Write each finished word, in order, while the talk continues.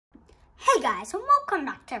Hey guys, and welcome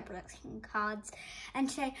back to Collecting Cards. And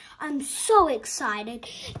today I'm so excited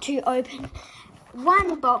to open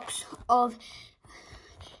one box of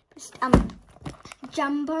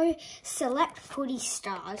Jumbo Select Footy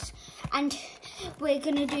Stars. And we're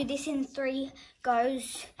going to do this in 3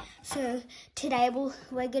 goes. So today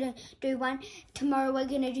we're going to do 1. Tomorrow we're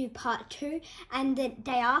going to do part 2. And the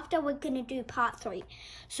day after we're going to do part 3.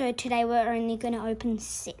 So today we're only going to open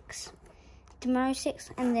 6. Tomorrow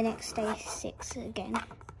 6 and the next day 6 again.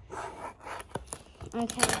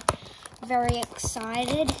 Okay, very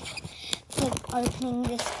excited for opening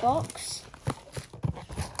this box.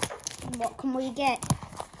 What can we get?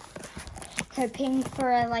 Hoping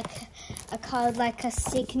for a card like a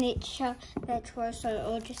signature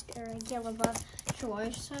Virtuoso or just a regular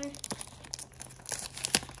Virtuoso.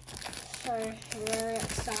 So we're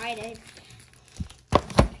excited.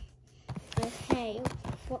 Okay,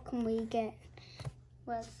 what can we get?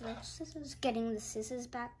 Where's the scissors? Getting the scissors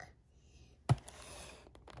back.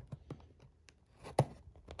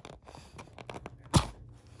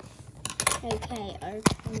 Okay,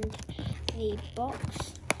 opened the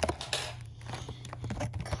box.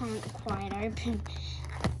 Can't quite open.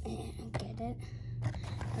 Get it.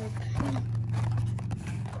 Open.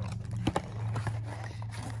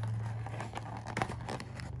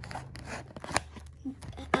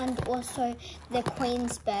 And also, the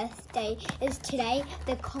Queen's birthday is today.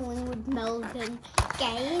 The Collingwood Melbourne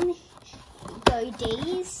game, go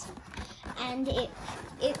D's, and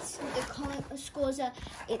it's the Collingwood scores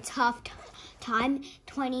it's half time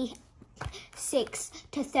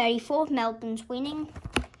 26-34. Melbourne's winning.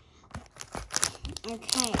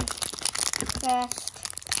 Okay, first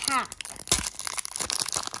pack.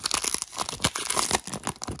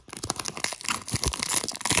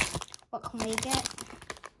 What can we get?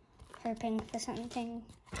 Hoping for something.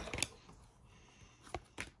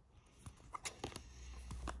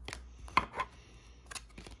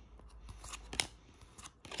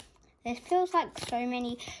 This feels like so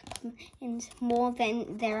many coins, more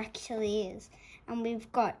than there actually is. And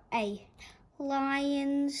we've got a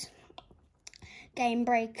Lions, Game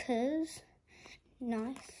Breakers,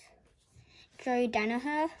 nice, Joe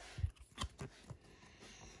Danaher,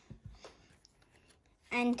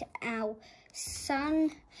 and our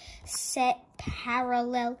Sunset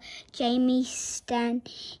Parallel Jamie Stanton.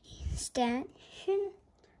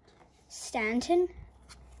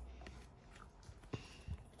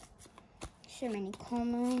 So many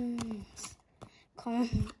commons.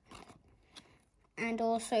 And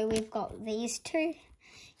also we've got these 2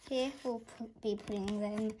 here. We'll be putting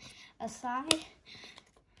them aside.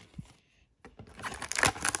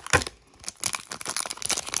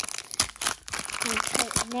 Okay,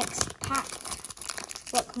 next pack.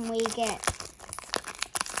 What can we get?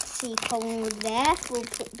 See Collingwood there. We'll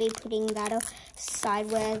be putting that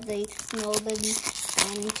aside where the Melbourne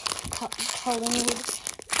and Collingwood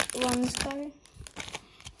ones go.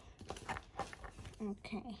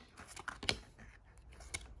 Okay.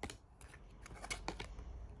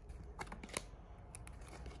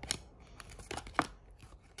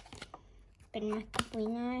 But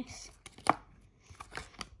really nice.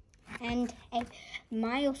 And a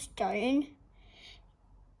milestone.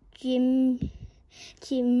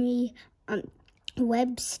 Jimmy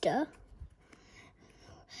Webster,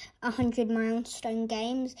 100 milestone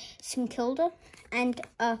games, St Kilda, and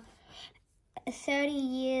a 30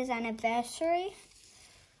 years anniversary,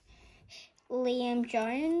 Liam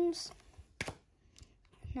Jones,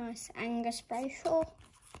 nice, Angus Brayshaw.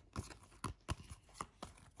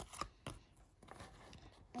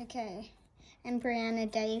 Okay, and Brianna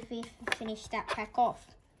Davey finished that pack off.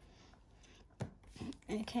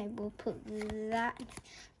 Okay, we'll put that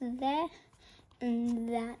there and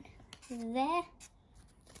that there.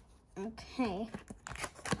 Okay.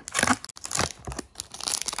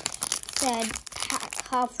 Third pack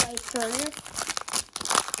halfway through.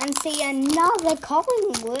 And see another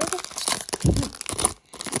Collingwood.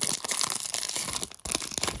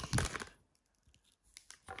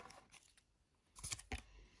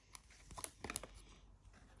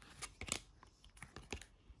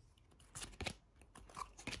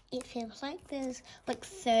 It feels like there's like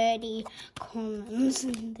 30 commons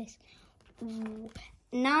in this. Ooh,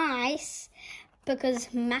 nice, because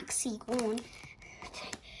Maxi Gorn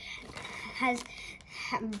has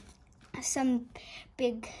some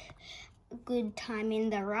big good time in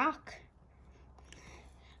the ruck.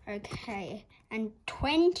 Okay, and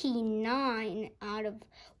 29 out of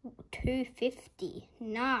 250.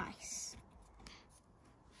 Nice.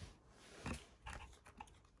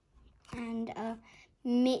 And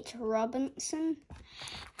Mitch Robinson,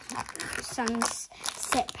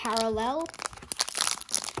 Sunset Parallel.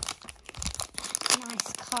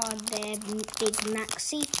 Nice card there, Big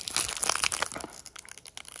Maxi.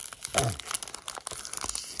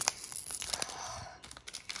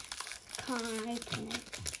 Can't open it.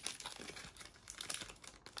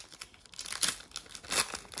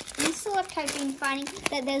 In Select, I've been finding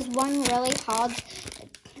that there's one really hard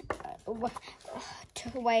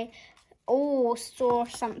way. Oh, saw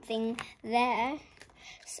something there.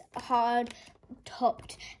 Hard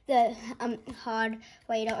topped the hard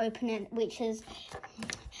way to open it, which is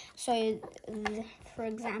for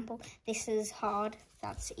example, this is hard.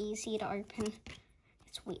 That's easy to open.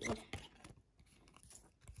 It's weird.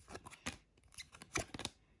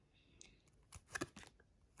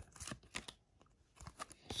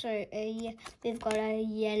 So we've got a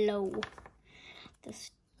yellow.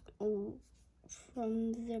 This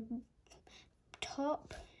from the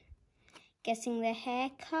top. Guessing the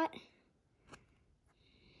haircut.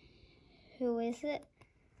 Who is it?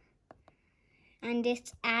 And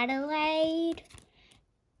it's Adelaide.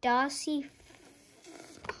 Darcy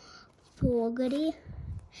Fogarty.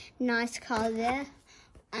 Nice card there.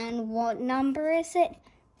 And what number is it?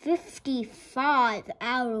 55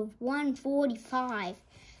 out of 145.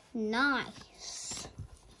 Nice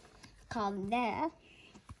card there.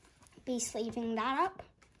 Be sleeving that up.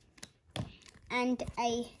 And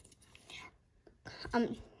a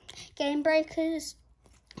Game Breakers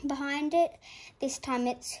behind it. This time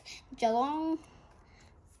it's Geelong.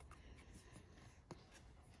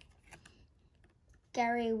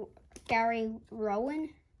 Gary Rowan.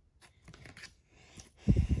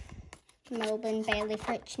 Melbourne Bailey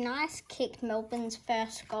Fritch. Nice. Kicked Melbourne's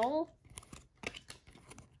first goal.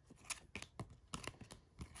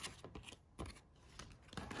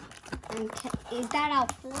 And is that our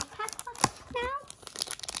fourth pack now?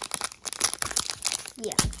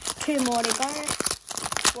 Yeah. 2 more to go.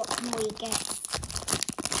 What can we get?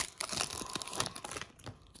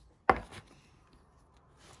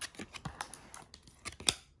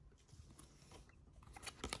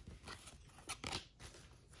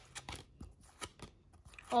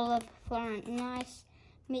 Oliver Florent, nice.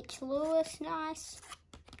 Mitch Lewis, nice.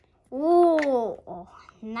 Oh,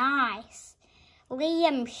 nice.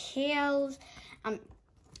 Liam Shields,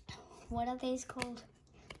 what are these called?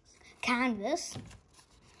 Canvas.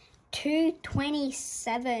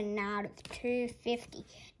 227 out of 250.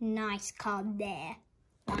 Nice card there.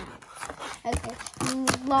 Wow. Okay,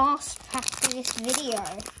 last pack for this video.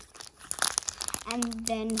 And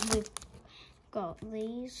then we've got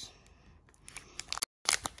these.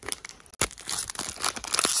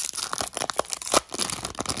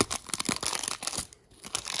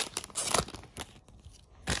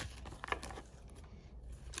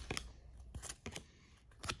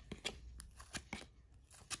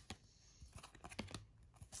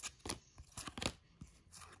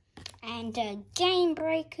 And Game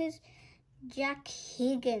Breakers, Jack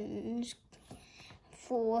Higgins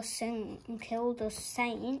for St Kilda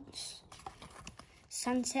Saints.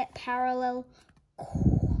 Sunset Parallel,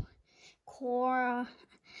 Cora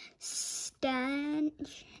Stanton.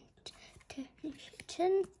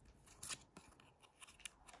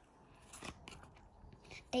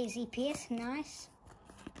 Daisy Pierce, nice.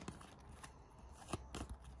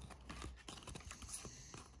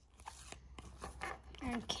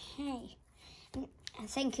 Okay,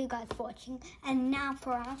 thank you guys for watching. And now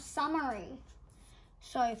for our summary.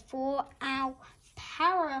 So for our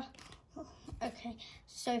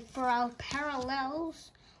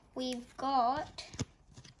parallels, we've got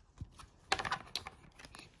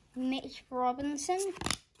Mitch Robinson,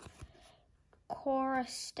 Cora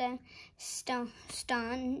Stanton,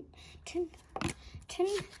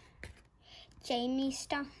 Jamie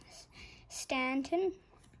Stanton.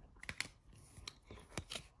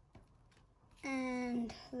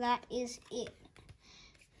 And that is it.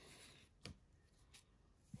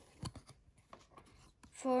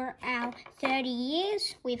 For our 30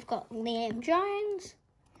 years, we've got Liam Jones.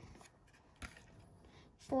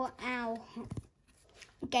 For our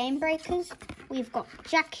Game Breakers, we've got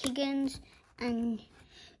Jack Higgins and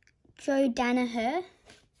Joe Danaher.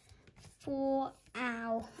 For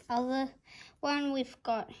our other one, we've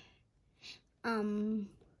got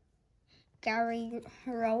Gary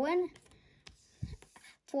Rowan.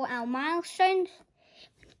 For our milestones,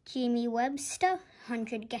 Jimmy Webster,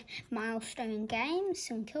 100 milestone games,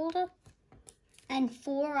 St Kilda. And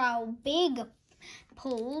for our big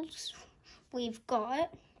pulls, we've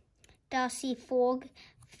got Darcy Fogarty.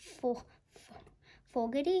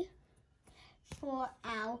 For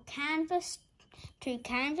our canvas, 2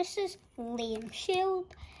 canvases, Liam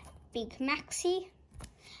Shield, Big Maxi.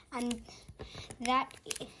 And that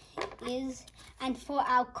is, and for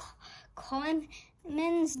our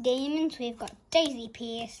commons demons, we've got Daisy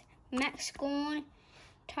Pierce, Max Gorn,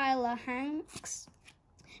 Tyler Hanks,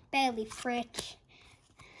 Bailey Fritch,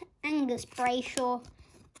 Angus Brayshaw,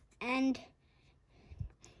 and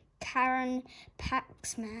Karen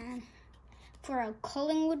Paxman. For our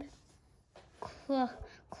Collingwood,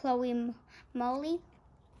 Chloe Molloy,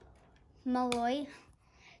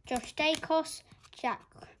 Josh Dacos, Jack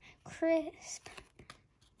Crisp,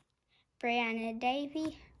 Brianna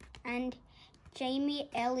Davey, and Jamie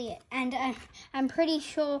Elliott. And I'm pretty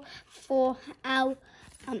sure for our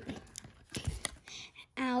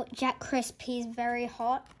Jack Crisp, he's very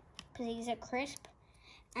hot because he's a crisp.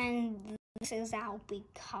 And this is our big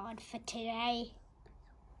card for today.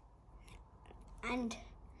 And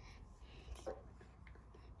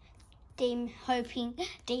hoping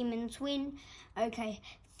demons win. Okay,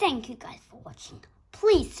 thank you guys for watching.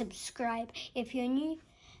 Please subscribe if you're new.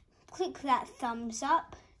 Click that thumbs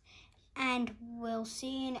up and we'll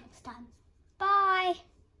see you next time.